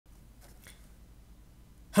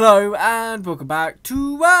Hello and welcome back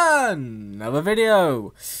to another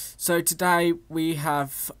video. So today we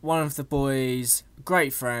have one of the boys,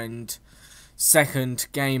 great friend, Second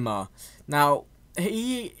Gamer. Now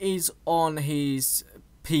he is on his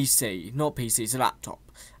PC, not PC, it's a laptop.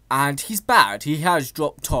 And he's bad, he has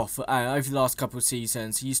dropped off over the last couple of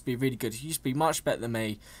seasons. He used to be really good, he used to be much better than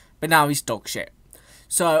me, but now he's dog shit.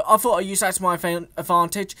 So I thought I'd use that to my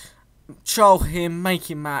advantage. Troll him,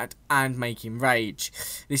 make him mad, and make him rage.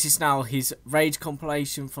 This is now his rage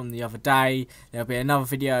compilation from the other day. There'll be another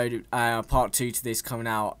video, part 2 to this, coming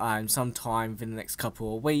out sometime within the next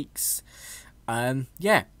couple of weeks.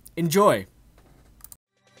 Yeah, enjoy.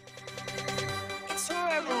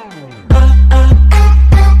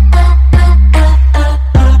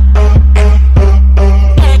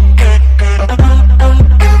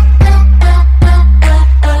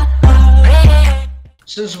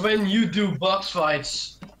 Since when you do box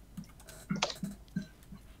fights?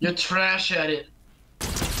 You're trash at it.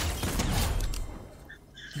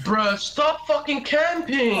 Bruh, stop fucking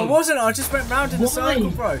camping! I wasn't, I just went round in a circle,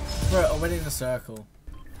 bro. Bro, I went in a circle.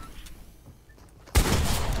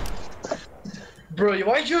 Bro,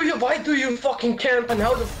 why do you fucking camp, and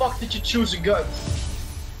how the fuck did you choose a gun?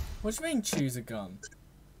 What do you mean choose a gun?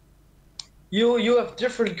 You have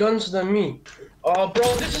different guns than me. Oh,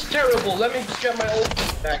 bro, this is terrible. Let me just get my old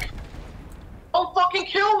gun back. Don't fucking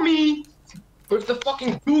kill me! With the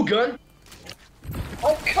fucking goo gun.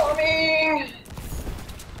 I'm coming!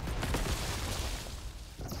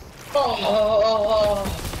 Oh,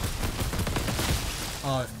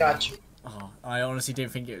 got you. Oh, I honestly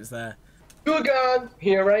didn't think it was there. Goo gun,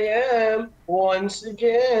 here I am, once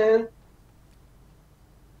again.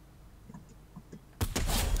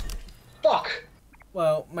 Fuck!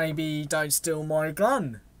 Well, maybe don't steal my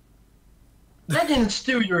gun. I didn't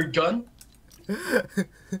steal your gun. Right,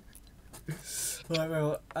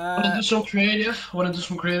 well, Wanna do some creative? We'll do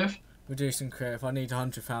some creative. I need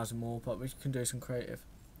 100,000 more, but we can do some creative.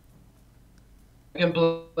 I can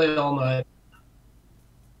play all night.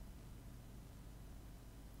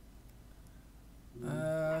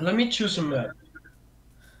 Let me choose a map.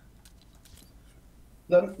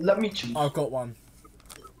 Let me choose. I've got one.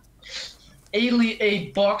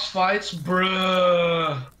 Alienate box fights,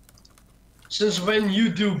 bruh. Since when you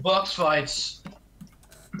do box fights?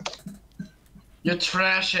 You're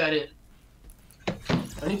trash at it.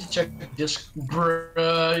 I need to check this,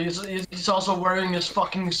 bruh. He's also wearing his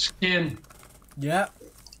fucking skin. Yeah.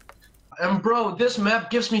 And bro, this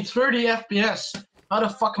map gives me 30 FPS. How the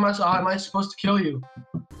fuck am I supposed to kill you?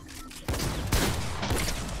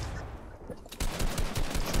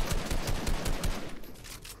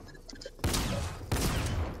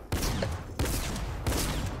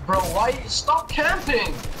 Bro, why? Stop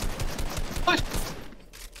camping!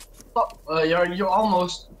 Stop! You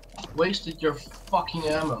almost wasted your fucking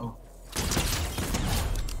ammo.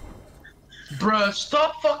 Bruh,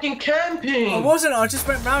 stop fucking camping! I wasn't, I just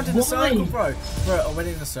went round in a circle, bro. Bro, I went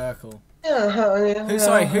in a circle.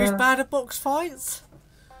 Yeah. Who's bad at box fights?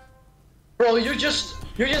 Bro, you just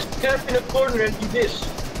camp in a corner and do this.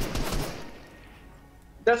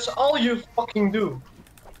 That's all you fucking do.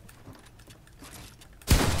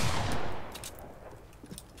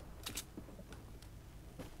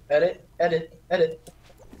 Edit.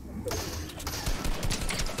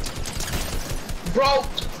 Bro,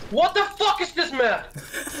 what the fuck is this map?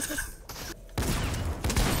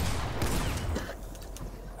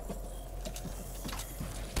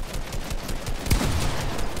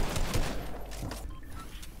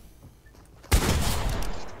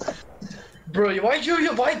 Bro, why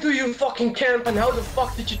do you fucking camp, and how the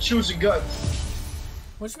fuck did you choose a gun?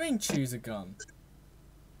 What do you mean choose a gun?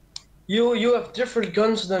 You have different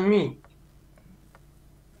guns than me.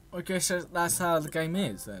 Okay, so that's how the game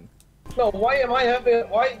is then. No, why do I have a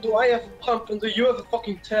pump and do you have a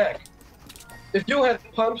fucking tag? If you had a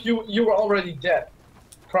pump, you were already dead.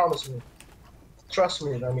 Promise me. Trust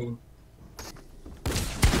me, I mean.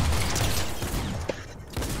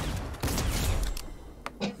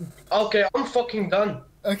 Okay, I'm fucking done.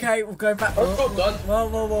 Okay, we'll go back. I'm so done.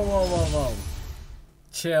 Whoa.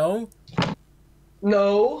 Chill.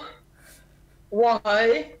 No.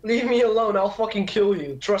 Why? Leave me alone, I'll fucking kill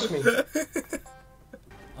you. Trust me.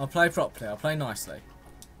 I'll play properly, I'll play nicely.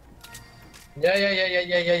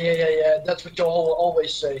 Yeah. That's what you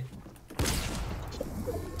always say.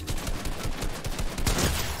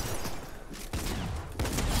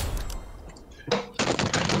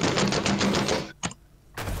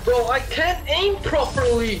 Bro, I can't aim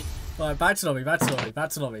properly! Right, back to lobby.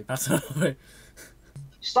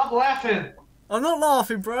 Stop laughing! I'm not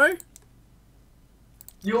laughing, bro.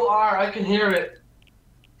 You are, I can hear it.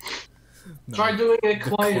 No, Try doing it the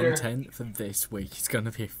quieter. content for this week is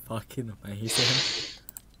gonna be fucking amazing.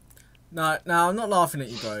 No, I'm not laughing at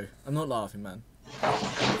you, bro. I'm not laughing, man.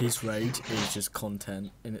 His rage is just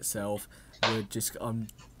content in itself. We're just,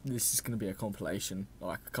 this is gonna be a compilation,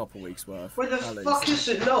 like a couple weeks worth. Where the fuck is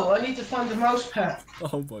it? No, I need to find the mouse pad.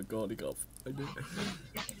 Oh my god, he got.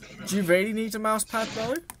 Do you really need a mouse pad,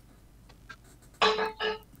 bro?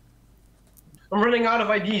 I'm running out of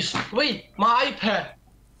IDs. Wait, my iPad.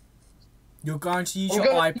 You're going to use your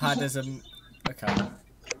iPad as a. Okay.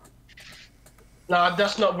 Nah,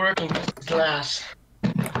 that's not working. It's glass.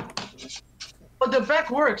 But the back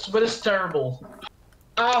works, but it's terrible.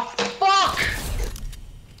 Ah, fuck!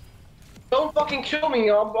 Don't fucking kill me.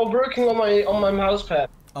 I'm working on my mouse pad.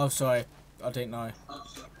 Oh, sorry. I didn't know.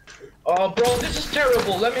 Oh, bro, this is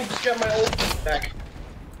terrible. Let me just get my old back.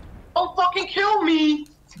 Don't fucking kill me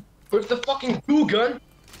with the fucking goo gun.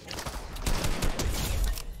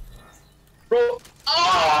 Bro,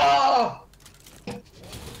 ah!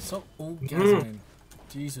 Stop orgasming.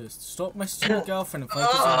 Jesus. Stop messaging your girlfriend and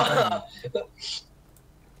focus on the game.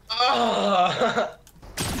 Ah!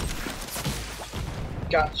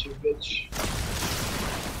 Got you, bitch.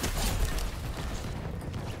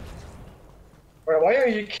 Alright, why are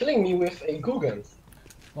you killing me with a goo gun?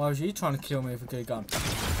 Why was you trying to kill me with a good gun?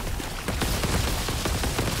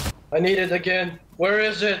 I need it again. Where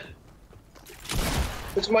is it?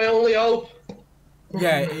 It's my only hope.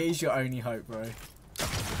 Yeah, it is your only hope, bro.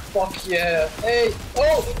 Fuck yeah. Hey!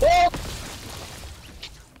 Oh! Oh!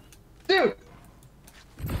 Dude!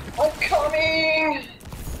 I'm coming!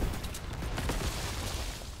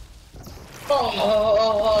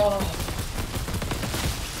 Oh!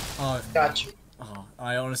 Oh, Got you. oh,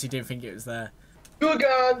 I honestly didn't think it was there. Goo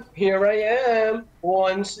gun! Here I am!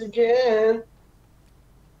 Once again!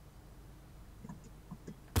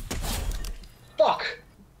 Fuck!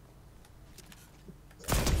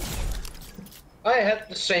 I had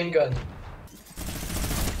the same gun.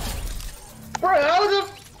 Bro, how the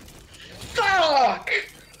fuck?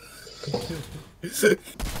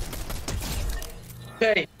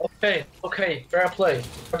 Okay, fair play.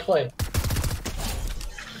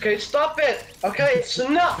 Okay, stop it! Okay, it's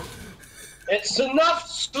enough! It's enough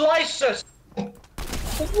slices!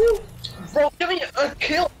 Bro, give me a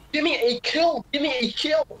kill! Give me a kill!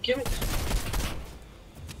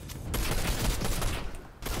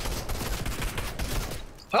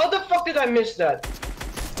 How the fuck did I miss that?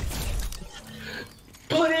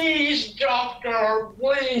 Please, doctor,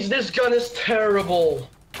 please, this gun is terrible.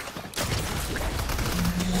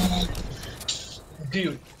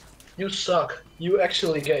 Dude, you suck. You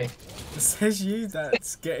actually gay. It says you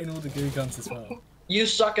that's getting all the goo guns as well. You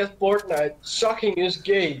suck at Fortnite. Sucking is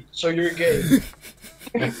gay, so you're gay.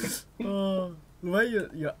 Oh, the way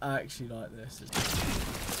you're actually like this is...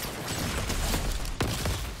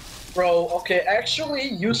 Bro, okay, actually,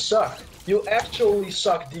 you suck. You actually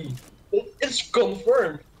suck, D. It's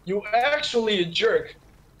confirmed. You actually a jerk.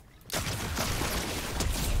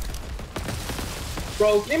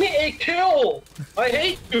 Bro, give me a kill! I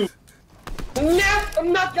hate you! Nah,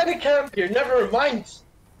 I'm not gonna camp here, never mind.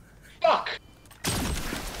 Fuck!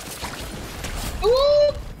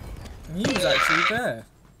 Ooh! He was actually there.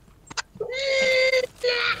 What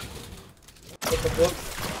the fuck?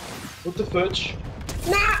 What the fudge?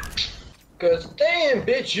 Nah! Cause damn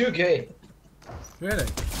bitch, you gay. Really?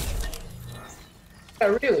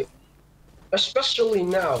 Yeah, really. Especially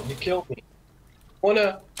now, you killed me.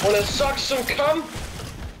 Wanna suck some cum?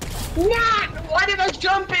 Nah! Why did I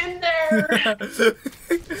jump in there?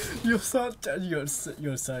 you're so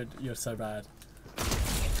bad.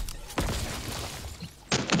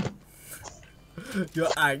 You're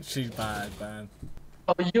actually bad, man.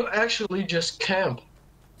 Oh, you actually just camp.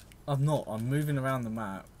 I'm not. I'm moving around the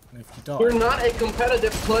map. And if you die, You're not a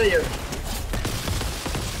competitive player.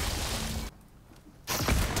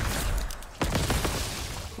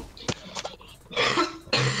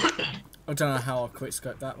 I don't know how I quick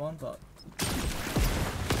scoped that one, but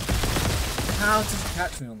how did you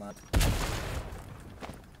catch me on that?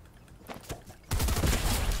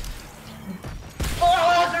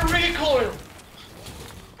 Oh, the recoil!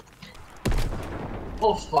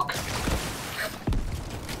 Oh fuck.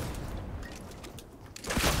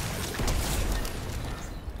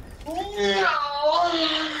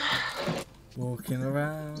 Walking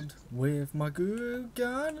around with my goo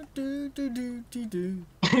gun, do.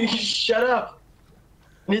 Shut up.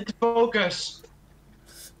 I need to focus.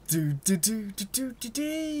 Do.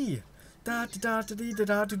 Da da da da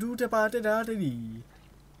da do da ba da da da dee.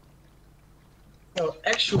 No,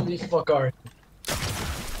 actually, fuck art.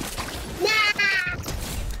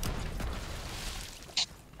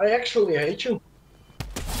 I actually hate you.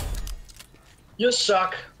 You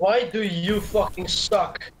suck. Why do you fucking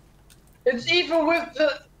suck? It's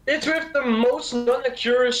with the most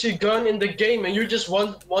non-accuracy gun in the game, and you just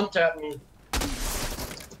one tap me.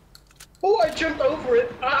 Oh, I jumped over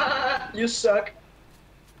it. Ah, you suck.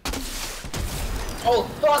 Oh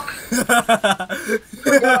fuck!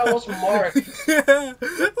 Forgot I was marked.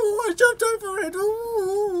 Oh, I jumped over it.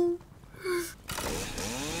 Ooh.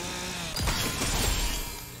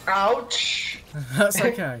 Ouch! That's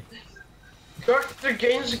okay. Dr.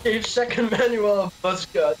 Gaines gave second manual a buzz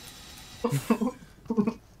cut.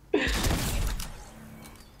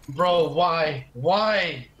 Bro, why?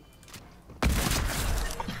 Why?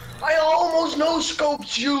 I almost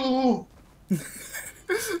no-scoped you!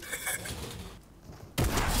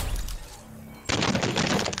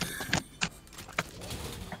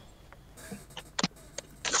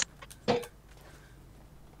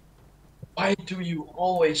 Why do you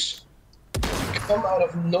always come out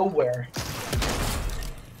of nowhere?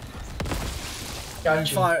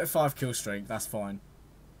 Got you. Five kill streak, that's fine.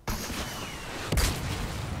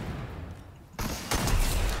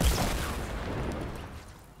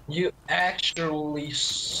 You actually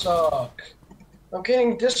suck. I'm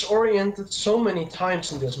getting disoriented so many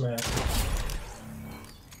times in this map.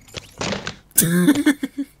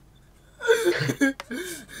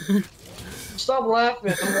 Stop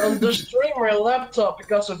laughing. I'm destroying my laptop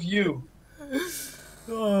because of you.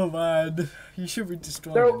 Oh man, you should be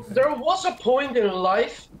destroying. There was a point in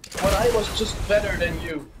life when I was just better than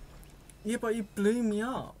you. Yeah, but you blew me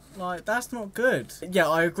up. Like, that's not good. Yeah,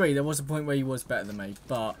 I agree. There was a point where you was better than me,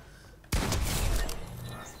 but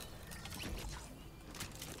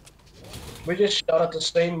we just shot at the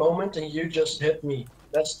same moment and you just hit me.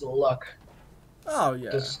 That's the luck. oh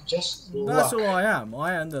yeah, Just that's luck. all I am.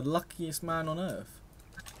 I am the luckiest man on earth.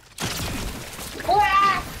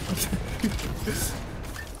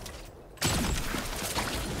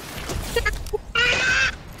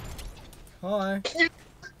 Hi.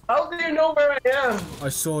 How do you know where I am? I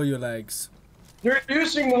saw your legs. You're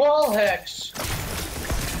using wall hacks.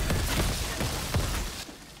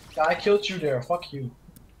 I killed you there. Fuck you.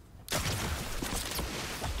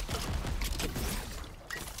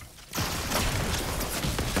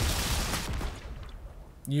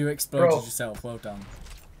 You exploded Bro. yourself. Well done.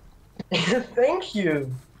 Thank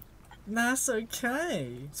you. That's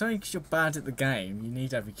okay. It's only because you're bad at the game. You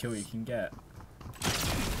need every kill you can get.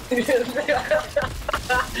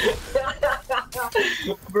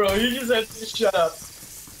 Bro, you just have to shut up.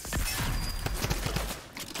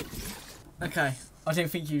 Okay, I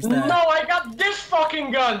didn't think you was there. No, I got this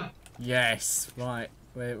fucking gun. Yes, right.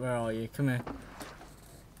 Where are you? Come here.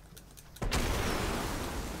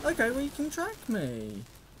 Okay, well you can track me.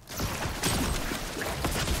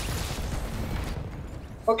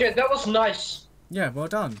 Okay, that was nice. Yeah, well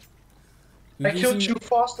done. I killed you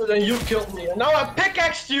faster than you killed me, and now I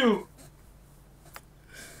pickaxed you!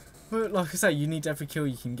 Well, like I say, you need every kill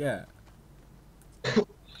you can get.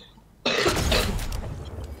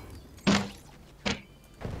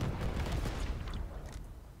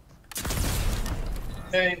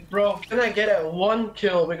 Hey, bro, can I get a 1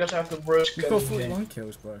 kill because I have the worst You've gun got in the game? 41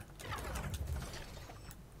 kills, bro.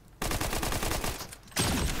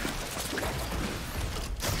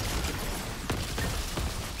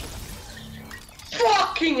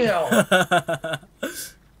 Fucking hell!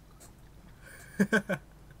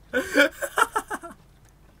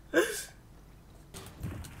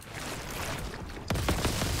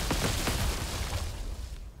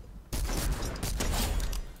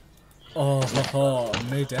 Oh,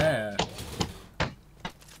 mid-air.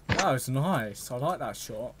 That was nice. I like that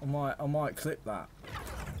shot. I might clip that.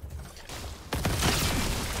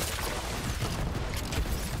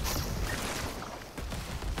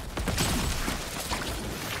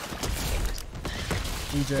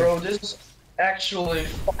 DJ. Bro, this is actually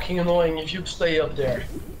fucking annoying if you stay up there.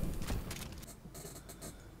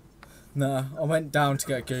 No, I went down to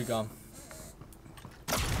get a goo gun.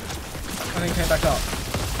 And then came back up.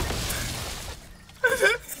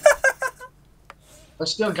 I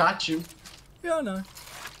still got you. Yeah, I know.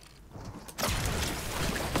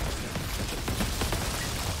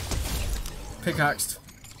 Pickaxed.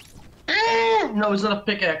 No, it's not a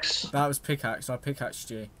pickaxe. That was pickaxe. I pickaxed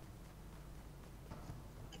you.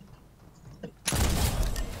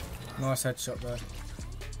 Nice headshot there.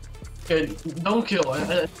 Okay, don't kill.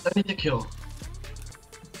 I need to kill.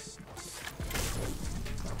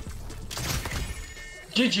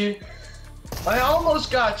 GG. I almost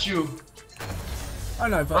got you. I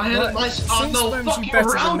know, but I had a like, nice. since Oh no, when was you fucking better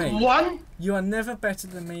than round me? 1? You are never better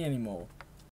than me anymore.